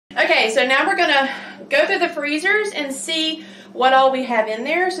Okay, so now we're gonna go through the freezers and see what all we have in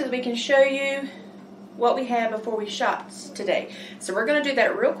there so that we can show you what we have before we shop today. So we're gonna do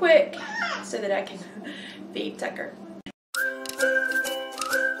that real quick so that I can feed Tucker.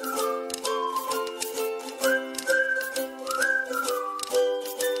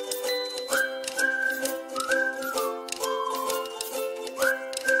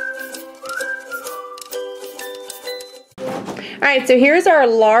 Alright, so here's our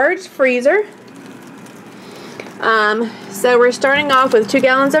large freezer. So we're starting off with 2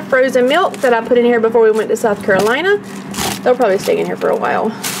 gallons of frozen milk that I put in here before we went to South Carolina. They'll probably stay in here for a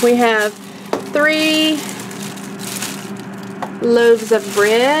while. We have 3 loaves of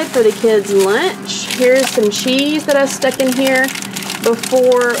bread for the kids' lunch. Here's some cheese that I stuck in here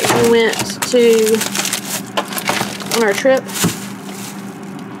before we went on our trip.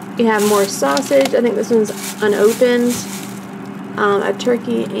 We have more sausage. I think this one's unopened. A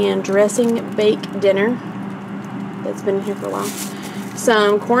turkey and dressing baked dinner that's been in here for a while.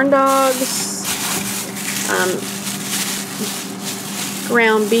 Some corn dogs,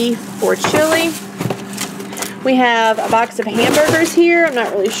 ground beef for chili. We have a box of hamburgers here. I'm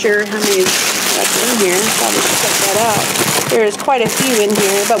not really sure how many that's in here. Probably should check that out. There's quite a few in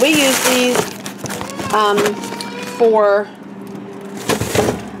here, but we use these for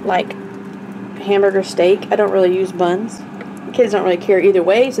like hamburger steak. I don't really use buns. Kids don't really care either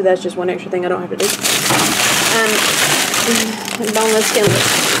way, so that's just one extra thing I don't have to do. Boneless,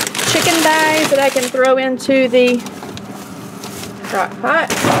 skinless chicken thighs that I can throw into the crock pot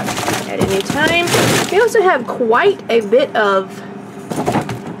at any time. We also have quite a bit of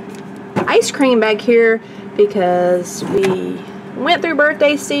ice cream back here because we went through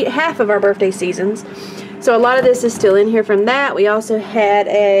half of our birthday seasons. So a lot of this is still in here from that. We also had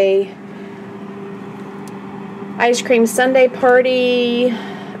a ice cream sundae party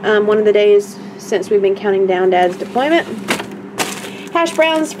one of the days since we've been counting down Dad's deployment. Hash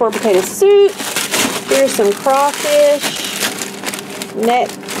browns for potato soup. Here's some crawfish, neck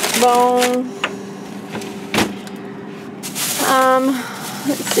bone.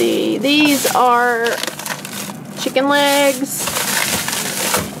 Let's see, these are chicken legs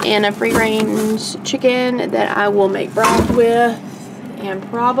and a free-range chicken that I will make broth with, and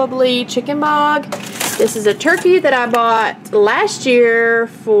probably chicken bog. This is a turkey that I bought last year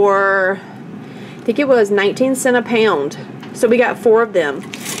for, I think it was 19 cents a pound. So we got 4 of them.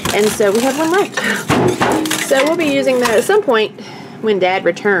 And so we have 1 left. So we'll be using that at some point when Dad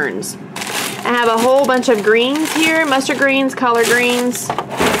returns. I have a whole bunch of greens here. Mustard greens, collard greens.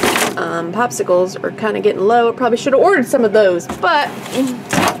 Popsicles are kind of getting low. I probably should have ordered some of those. But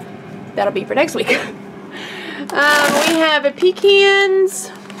that'll be for next week. We have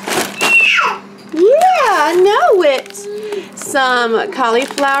pecans. Yeah, I know it. Some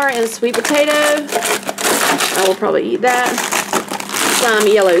cauliflower and sweet potato. I will probably eat that. Some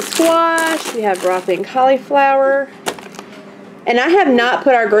yellow squash. We have broccoli and cauliflower. And I have not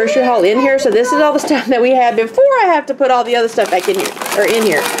put our grocery haul in here, so this is all the stuff that we had before I have to put all the other stuff back in here, or in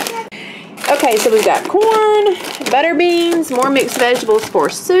here. Okay, so we've got corn, butter beans, more mixed vegetables for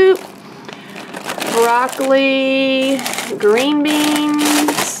soup, broccoli, green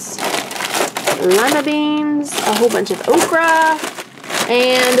beans, lima beans, a whole bunch of okra,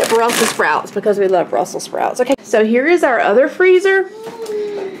 and Brussels sprouts because we love Brussels sprouts. Okay, so here is our other freezer.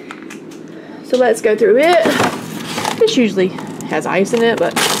 So let's go through it. This usually has ice in it,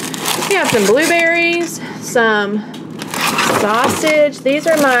 but we have some blueberries, some sausage. These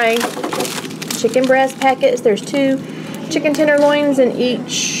are my chicken breast packets. There's 2 chicken tenderloins in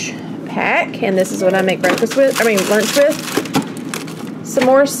each pack, and this is what I make lunch with. Some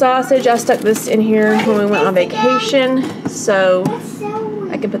more sausage. I stuck this in here when we went on vacation, so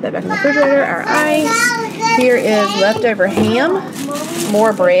I can put that back in the refrigerator. Our ice. Here is leftover ham.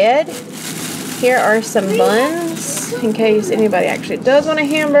 More bread. Here are some buns, in case anybody actually does want a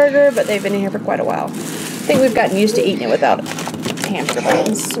hamburger, but they've been in here for quite a while. I think we've gotten used to eating it without hamburger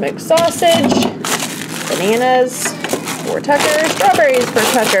buns. Smoked sausage. Bananas for Tucker. Strawberries for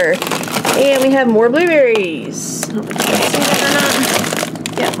Tucker. And we have more blueberries. I don't know if you can see that or not.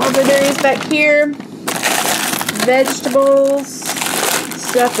 Yeah, more blueberries back here. Vegetables.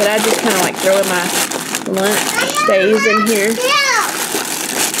 Stuff that I just kind of like throw in my lunch stays in here.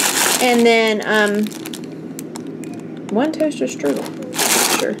 And then, 1 toaster strudel.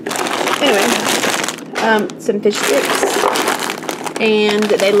 Sure. Anyway, some fish sticks. And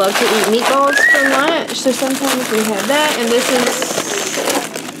they love to eat meatballs for lunch, so sometimes we have that. And this is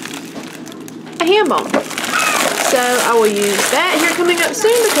a ham bone. So I will use that here coming up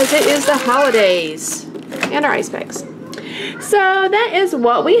soon because it is the holidays. And our ice packs. So that is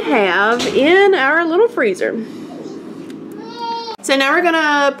what we have in our little freezer. So now we're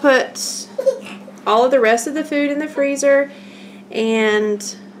gonna put all of the rest of the food in the freezer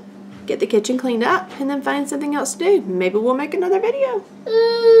and get the kitchen cleaned up and then find something else to do. Maybe we'll make another video.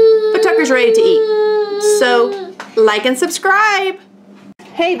 But Tucker's ready to eat. So like and subscribe.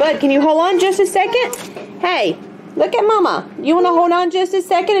 Hey bud, can you hold on just a second? Hey, look at mama. You wanna hold on just a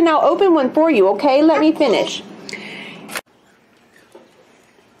second and I'll open one for you, okay? Let me finish.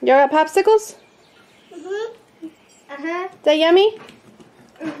 You all got popsicles? Mm-hmm. Uh-huh. Is that yummy?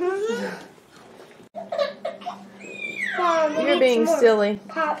 Mm-hmm. Mom, You're being silly.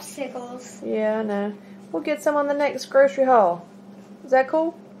 Popsicles. Yeah, I know. We'll get some on the next grocery haul. Is that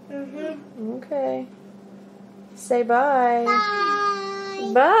cool? Mm-hmm. Okay. Say bye.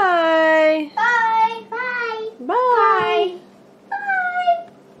 Bye. Bye. Bye. Bye. Bye. Bye.